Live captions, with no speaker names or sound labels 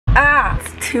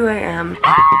2 a.m.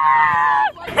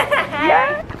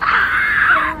 Yeah.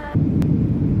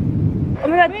 Oh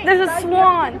my god, there's a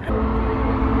swan.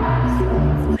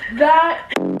 That.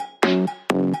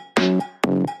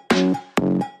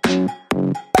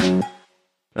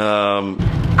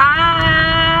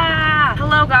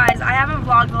 Hello guys, I haven't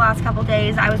vlogged the last couple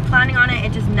days. I was planning on it,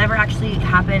 it just never actually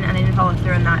happened and I didn't follow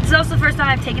through on that. This is also the first time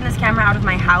I've taken this camera out of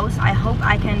my house. I hope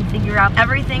I can figure out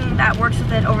everything that works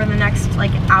with it over the next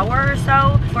like hour or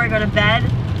so before I go to bed.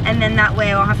 And then that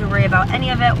way I won't have to worry about any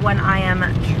of it when I am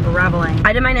traveling.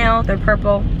 I did my nails, they're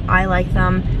purple. I like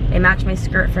them. They match my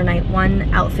skirt for night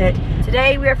one outfit.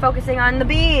 Today we are focusing on the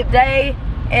beeb. Today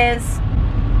is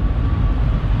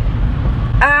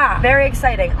very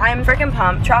exciting. I'm freaking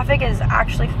pumped. Traffic is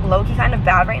actually low-key kind of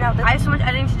bad right now. I have so much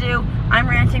editing to do. I'm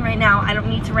ranting right now. I don't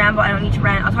need to ramble. I don't need to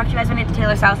rant. I'll talk to you guys when I get to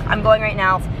Taylor's house. I'm going right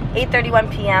now. It's 8:31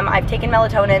 p.m. I've taken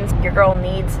melatonins. Your girl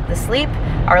needs the sleep.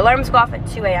 Our alarms go off at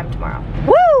 2 a.m. tomorrow.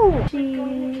 Woo!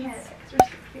 Jeez.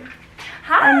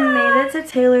 Hi. I made it to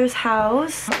Taylor's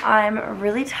house. I'm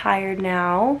really tired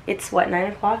now. It's what,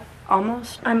 9 o'clock?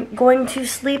 Almost. I'm going to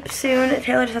sleep soon.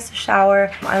 Taylor just has to shower.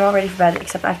 I'm all ready for bed,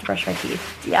 except I have to brush my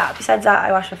teeth. Yeah, besides that,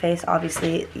 I washed my face.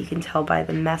 Obviously, you can tell by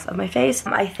the mess of my face.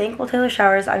 I think while Taylor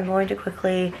showers, I'm going to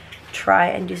quickly try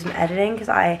and do some editing because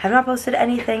I have not posted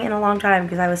anything in a long time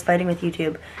because I was fighting with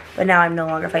YouTube, but now I'm no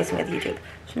longer fighting with YouTube.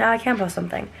 So now I can post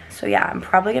something. So yeah, I'm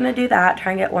probably gonna do that,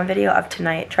 try and get one video up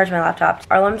tonight, charge my laptop.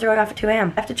 Our alarms are going off at 2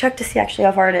 a.m. I have to check to see actually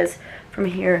how far it is from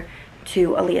here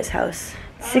to Aaliyah's house.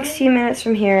 16 minutes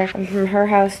from here, and from her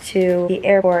house to the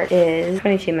airport is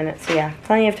 22 minutes. So yeah,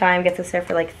 plenty of time. Gets us there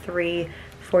for like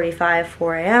 3:45,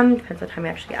 4 a.m. Depends what time we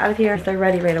actually get out of here. If they're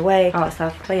ready right away, all that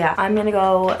stuff. But yeah, I'm gonna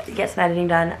go get some editing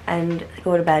done and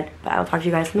go to bed. But I'll talk to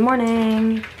you guys in the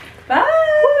morning. Bye!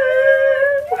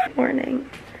 Good morning.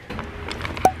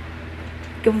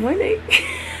 Good morning.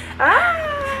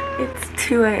 It's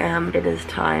 2 a.m. It is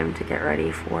time to get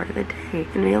ready for the day.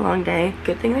 It's gonna be a long day.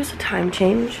 Good thing there's a time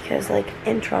change because like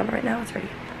in Toronto right now it's already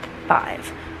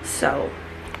 5. So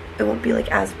it won't be like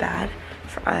as bad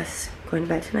for us going to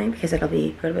bed tonight because it'll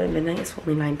be go to bed at midnight. It's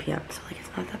only 9 p.m. So like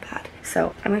it's not that bad.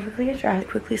 So I'm gonna quickly get dressed,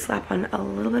 quickly slap on a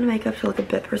little bit of makeup to look a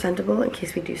bit presentable in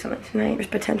case we do something tonight. There's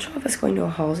potential of us going to a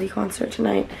Halsey concert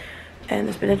tonight. And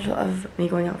there's potential of me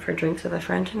going out for drinks with a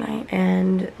friend tonight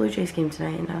and Blue Jays game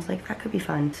tonight, and I was like, that could be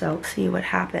fun. So see what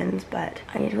happens, but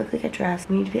I need to quickly get dressed.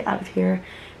 We need to be out of here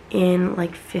in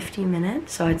like 50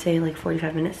 minutes, so I'd say like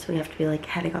 45 minutes, so we have to be like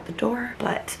heading out the door.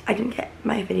 But I didn't get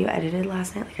my video edited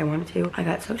last night like I wanted to. I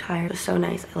got so tired. It was so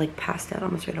nice. I like passed out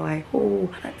almost right away. Oh,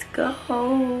 let's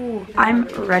go. I'm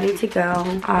ready to go.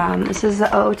 This is the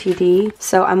OOTD.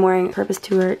 So I'm wearing Purpose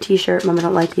Tour t-shirt. Mama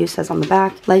Don't Like You says on the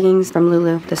back. Leggings from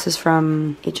Lulu. This is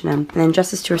from H&M. And then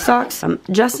Justice Tour socks from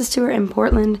Justice Tour in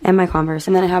Portland, and my Converse.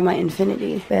 And then I have my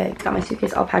Infinity bag. Got my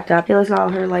suitcase all packed up. Taylor's got all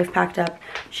her life packed up.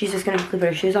 She's just gonna quickly put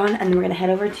her shoes on, and then we're gonna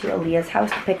head over to Aaliyah's house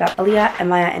to pick up Aaliyah and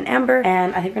Maya and Amber.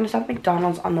 And I think we're gonna stop at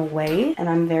McDonald's on the way, and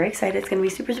I'm very excited. It's gonna be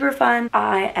super, super fun.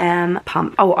 I am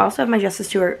pumped. Oh, I also have my Justice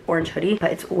Tour orange hoodie,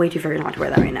 but it's way too furry not to wear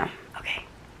that right now. Okay,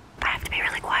 I have to be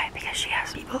really quiet because she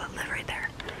has people that live right there.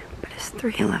 But it's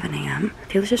 3:11 a.m.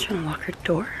 Taylor's just trying to lock her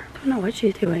door. I don't know what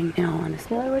she's doing, in all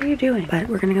honesty. Like, what are you doing? But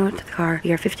we're gonna go into the car.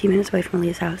 We are 15 minutes away from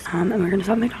Aaliyah's house. And we're gonna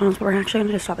stop at McDonald's, but we're actually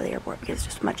gonna just stop at the airport because it's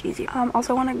just much easier.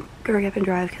 Also want to hurry up and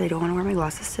drive because I don't want to wear my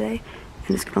glasses today.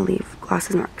 I'm just gonna leave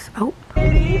glasses marks. Oh.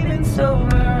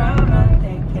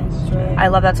 I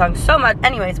love that song so much.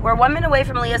 Anyways, we're 1 minute away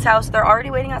from Aaliyah's house. They're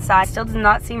already waiting outside. Still does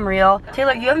not seem real.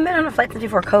 Taylor, you haven't been on a flight since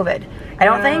before COVID. I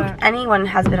don't think anyone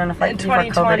has been on a flight since before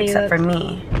COVID except for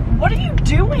me. What are you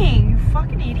doing? You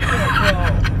fucking idiot,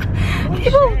 bro.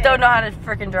 People don't know how to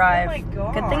freaking drive. Oh my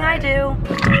God. Good thing I do.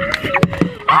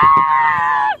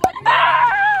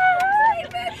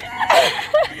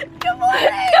 Good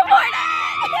morning. Good morning.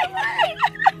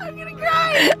 I'm gonna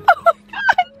cry. Oh my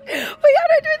God. We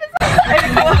gotta do this.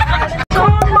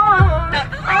 Come on.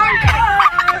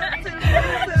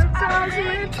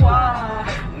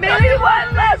 Maybe one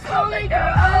less lonely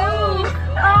girl. Oh,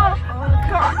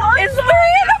 God. It's 3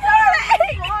 in the morning.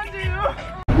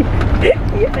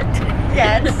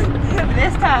 Yes,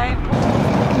 this time.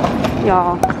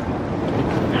 Y'all.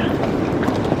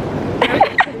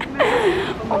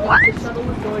 The shuttle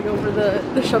was going over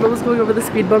the shuttle was going over the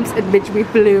speed bumps, and bitch, we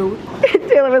flew.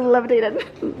 Taylor was levitated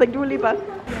like Dua Lipa.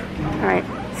 All right,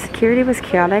 security was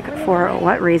chaotic for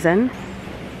what reason?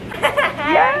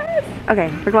 Yes. Okay,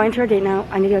 we're going to our gate now.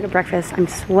 I need to go get breakfast. I'm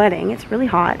sweating. It's really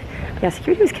hot. Yeah,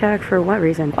 security was chaotic for what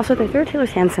reason? Also, they threw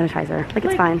Taylor's hand sanitizer. Like,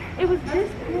 it's fine. It was this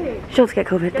big. She'll just get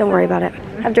COVID. Don't worry about it.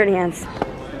 Have dirty hands.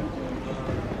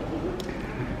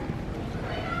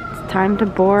 time to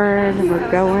board. We're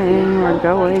going.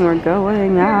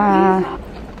 Ah.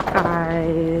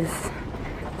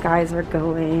 Guys, we're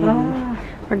going.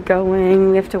 We're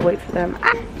going. We have to wait for them.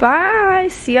 Bye.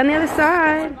 See you on the other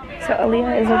side. So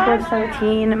Aaliyah is on board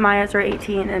 17, Maya's row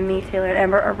 18, and me, Taylor, and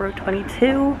Amber are row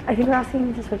 22. I think we're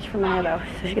asking to switch for Maya though,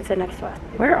 so she could sit next to us.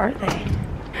 Where are they?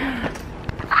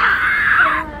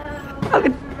 Oh,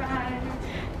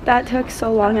 that took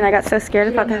so long, and I got so scared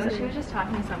about that. She was just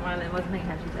talking to someone and wasn't paying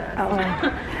attention to us.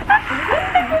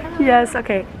 Oh. Yes.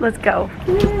 Okay. Let's go.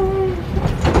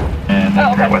 And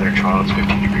that weather in Toronto is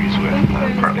 15 degrees with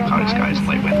partly cloudy skies and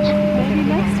light winds.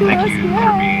 Thank you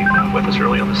for being with us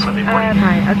early on this Sunday morning.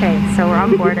 Hi, okay, so we're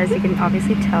on board, as you can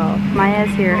obviously tell. Maya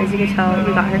is here, as you can tell.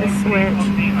 We got her to switch.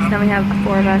 So then we have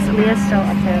 4 of us. Aaliyah's still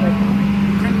up there.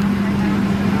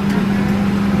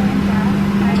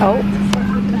 Oh.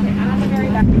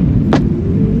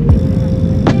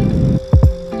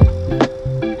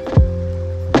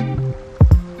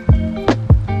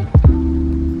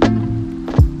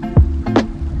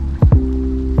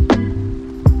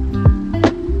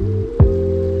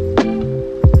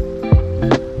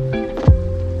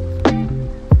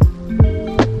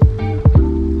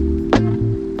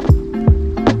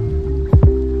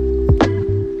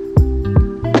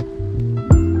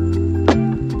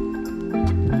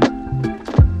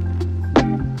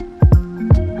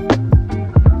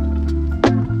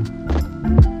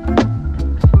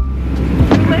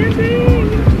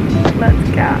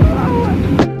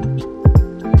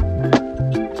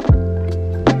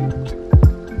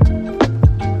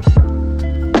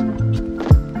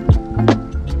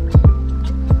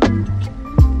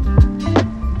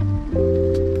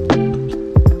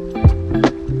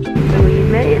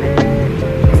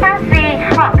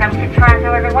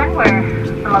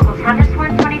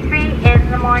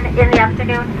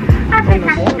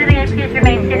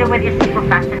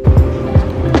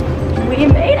 We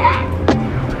made it!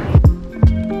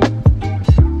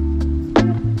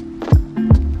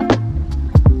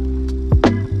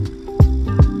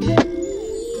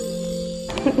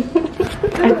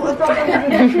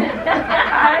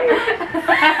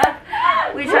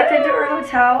 We checked into our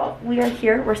hotel. We are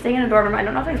here. We're staying in a dorm room. I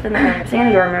don't know if I've been there. We're staying in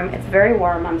a dorm room. It's very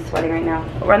warm. I'm sweating right now.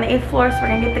 But we're on the 8th floor, so we're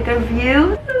gonna get the good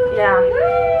view. Yeah.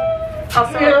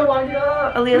 Also,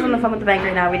 Aaliyah's on the phone with the bank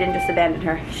right now. We didn't just abandon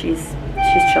her. She's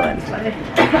chilling.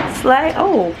 Slay.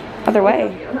 Oh, other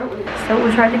way. So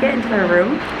we tried to get into their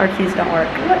room. Our keys don't work.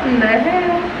 What in the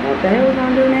hell? What the hell are we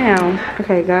gonna do now?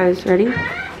 Okay, guys, ready?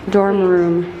 Dorm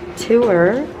room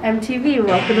tour. MTV,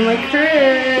 welcome to my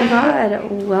crib. Oh my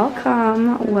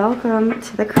god, welcome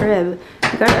to the crib.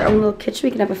 We got our own little kitchen.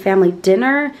 We can have a family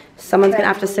dinner. Someone's gonna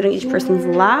have to sit on each person's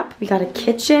lap. We got a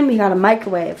kitchen, we got a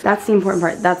microwave. That's the important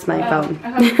part. That's my phone.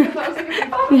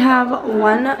 We have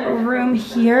one room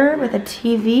here with a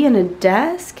TV and a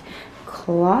desk.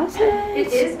 Closet.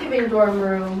 It is giving dorm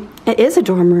room. It is a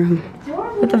dorm room.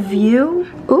 With a view.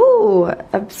 Ooh,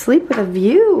 a sleep with a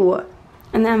view.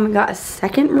 And then we got a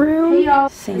second room.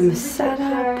 Same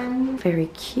setup. Very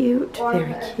cute,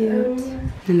 very cute.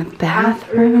 And the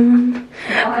bathroom.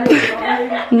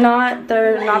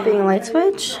 There not being a light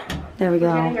switch. There we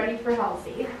go. Getting ready for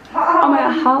halsey. Oh my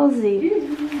god, halsey.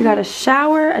 We got a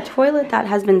shower, a toilet that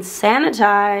has been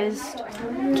sanitized.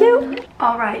 Cute.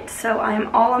 Alright, so I am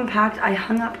all unpacked. I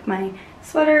hung up my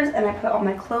sweaters and I put all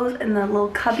my clothes in the little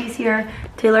cubbies here.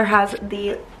 Taylor has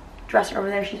the dresser over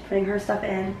there. She's putting her stuff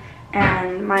in.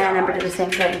 And Maya and Amber did the same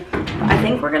thing. I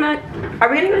think we're gonna, are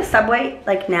we gonna go to Subway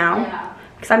like now? Yeah.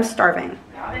 Because I'm starving.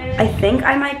 I think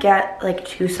I might get like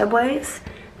 2 Subways.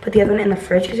 Put the other one in the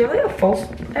fridge because you have like a full,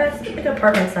 it's like an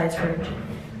apartment size fridge.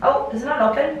 Oh, is it not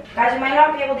open? Guys, we might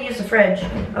not be able to use the fridge.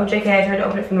 Oh, JK, I tried to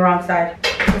open it from the wrong side.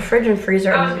 The fridge and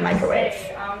freezer are in the microwave.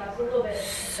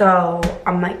 So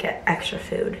I might get extra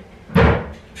food.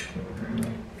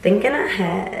 Thinking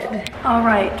ahead. All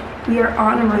right, we are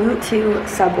en route to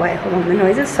Subway. Hold on, the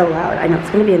noise is so loud. I know it's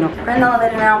gonna be annoying. We're in the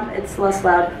elevator now, it's less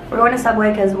loud. We're going to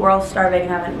Subway because we're all starving and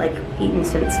haven't like eaten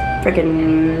since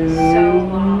freaking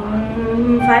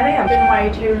 5 a.m. Been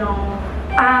way too long.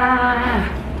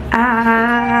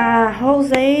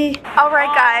 Jose. All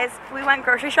right, guys, we went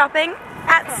grocery shopping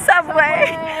at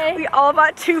Subway. We all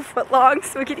bought 2 footlongs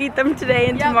so we could eat them today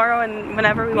and tomorrow and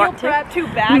whenever we want to. Meal prep, 2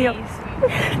 baddies.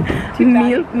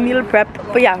 Meal prep.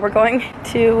 But yeah, we're going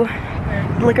to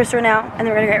the liquor store now and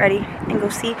then we're gonna get ready and go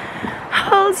see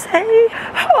Halsey.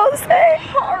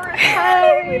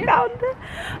 We found it.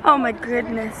 Oh my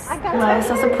goodness.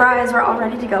 So surprise, we're all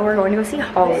ready to go. We're going to go see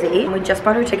Halsey. We just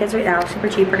bought our tickets right now, super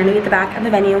cheap. We're gonna be at the back of the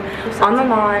venue on the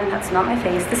lawn. That's not my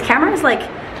face. This camera is like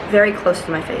very close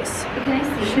to my face. Can I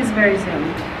see? She's very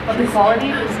zoomed. But the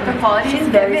quality She's is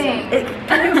very giving. It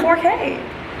can do 4K.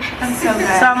 I'm so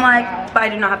good. So I'm like, but I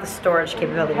do not have the storage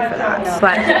capability for that.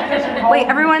 But wait,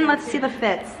 everyone, let's see the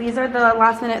fits. These are the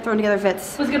last minute thrown together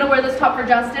fits. I was gonna wear this top for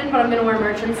Justin, but I'm gonna wear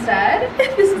merch instead.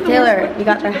 This is the Taylor, you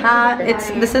got the hat.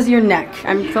 This is your neck.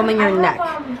 I'm filming your neck.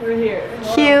 We're here.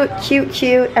 Cute, cute,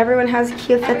 cute. Everyone has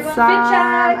cute fits on.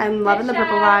 I'm loving the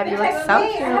purple vibe. You look so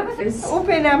cute.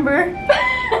 Open, Amber.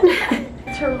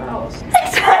 It's her mouse.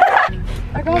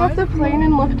 I got off the plane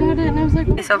and looked at it and I was like,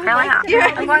 So apparently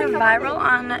I'm going viral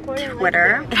on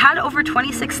Twitter. It had over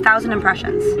 26,000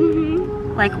 impressions.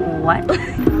 Like what?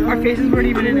 Our faces weren't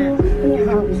even in it.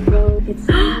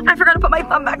 I forgot to put my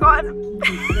thumb back on.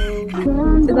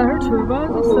 is that her tour bus?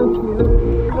 It's so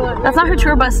cute. That's not her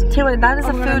tour bus, Taylor. That is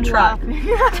a food truck. Taylor,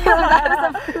 that is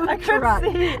a food truck.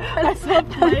 I saw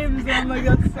flames and I'm like,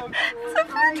 that's so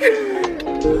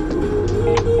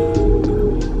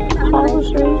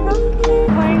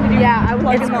Yeah, I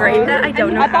was It's great that I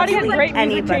don't know how to lead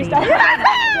anybody.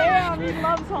 Damn, he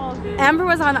loves halsey. Amber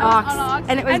was on Ox,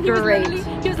 and it was great.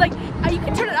 He was like, you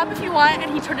can turn it up if you want,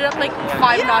 and he turned it up like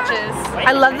 5 notches.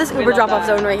 I love this Uber drop-off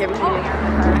zone right here.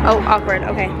 Oh, awkward.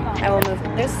 Okay, I will move.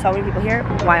 There's so many people here.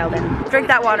 Wildin'. Drink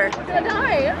that water.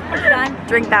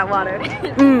 Drink that water.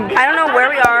 I don't know where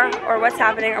we are, or what's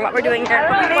happening, or what we're doing here.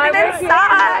 But we made it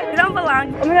inside. We don't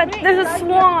belong. Oh my god, there's a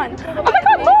swan. Oh my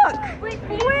god, look! Wait.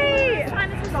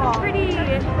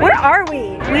 Where are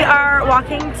we? We are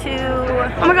walking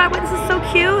to, oh my god, wait, this is so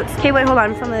cute. Okay, wait, hold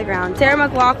on, from the ground. Sarah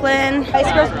McLachlan,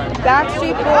 Spice Girls,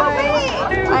 Backstreet Boys,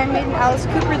 Iron Maiden, Alice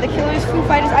Cooper, The Killers, Foo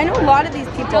Fighters. I know a lot of these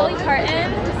people. Dolly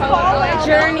Parton,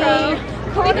 Journey,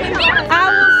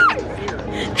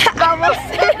 Bubble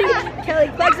City, Kelly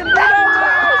Clarkson,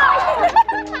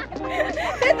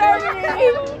 Fifth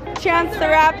Harmony, Chance the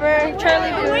Rapper,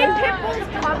 Charlie Puth.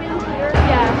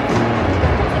 Yeah.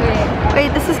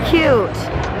 Wait, this is cute.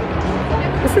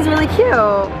 This is really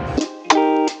cute.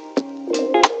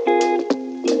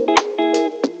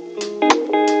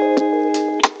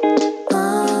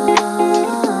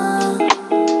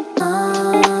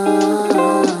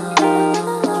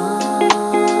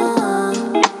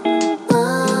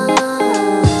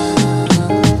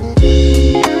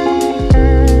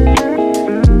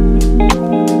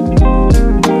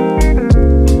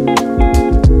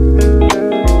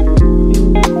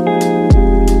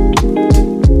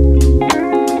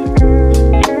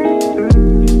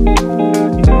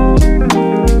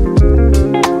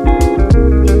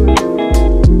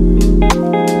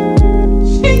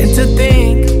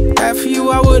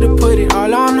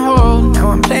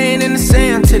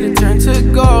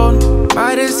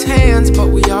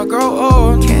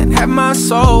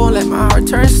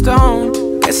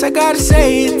 I gotta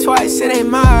say it twice, it ain't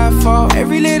my fault.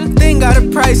 Every little thing got a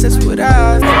price, that's what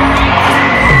I thought.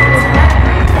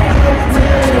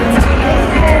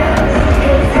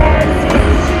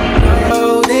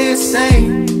 Oh, this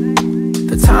ain't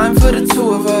the time for the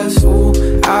two of us. Ooh,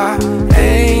 I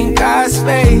ain't got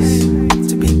space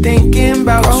to be thinking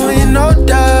about growing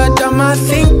older. Done my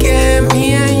thinking,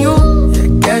 me and you. Yeah,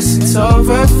 guess it's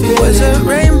over. It was a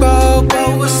rainbow,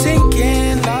 but we're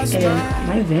sinking. Lost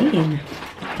My vein.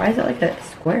 Why is it like a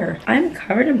square? I'm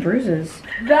covered in bruises.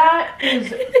 That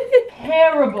is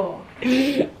terrible.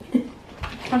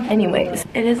 Anyways,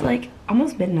 it is like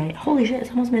almost midnight. Holy shit, it's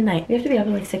almost midnight. We have to be up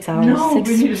in like 6 hours. No, we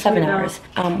need to 7 sleep hours.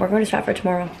 We're going to Stratford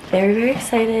tomorrow. Very, very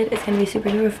excited. It's gonna be super,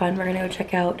 super fun. We're gonna go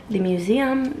check out the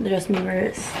museum, the Justin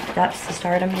Bieber Steps to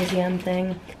Stardom museum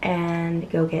thing, and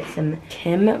go get some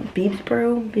Tim Biebs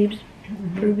brew.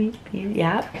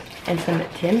 Yeah, and some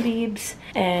Tim Biebs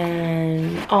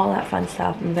and all that fun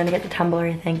stuff. I'm gonna get the tumbler,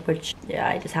 I think, which yeah,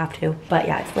 I just have to. But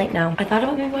yeah, it's late now. I thought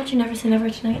about maybe watching Never Say Never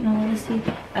tonight, in all honesty,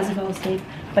 as I fell asleep.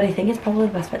 But I think it's probably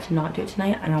the best bet to not do it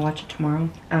tonight, and I'll watch it tomorrow.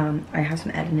 I have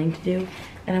some editing to do,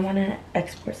 and I want to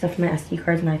export stuff from my SD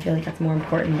cards, and I feel like that's more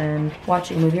important than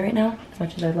watching a movie right now, as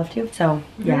much as I'd love to. So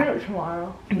yeah,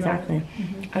 tomorrow. exactly.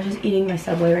 I was just eating my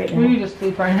Subway right now. We need to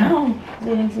sleep right now. I'm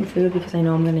eating some food because I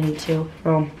know I'm gonna need to.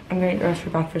 So I'm gonna eat the rest for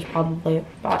breakfast probably.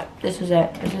 But this is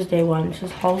it. This is day one. This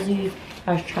is Halsey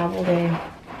travel day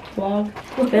vlog.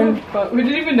 It's been. But we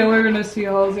didn't even know we were gonna see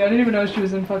Halsey. I didn't even know she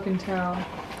was in fucking town.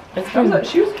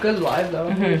 She was good live though.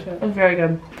 It was very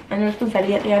good. And there's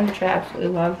confetti at the end, which I absolutely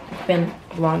love. It's been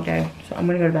a long day, so I'm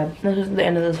gonna go to bed. This is the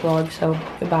end of this vlog, so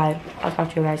goodbye. I'll talk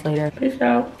to you guys later. Peace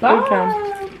out. Bye. Just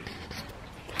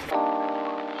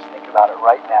think about it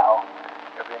right now.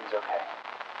 Everything's okay.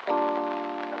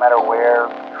 No matter where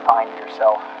you find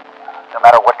yourself, no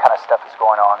matter what kind of stuff is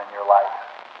going on in your life,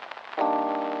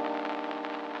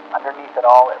 underneath it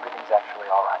all, everything's actually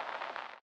alright.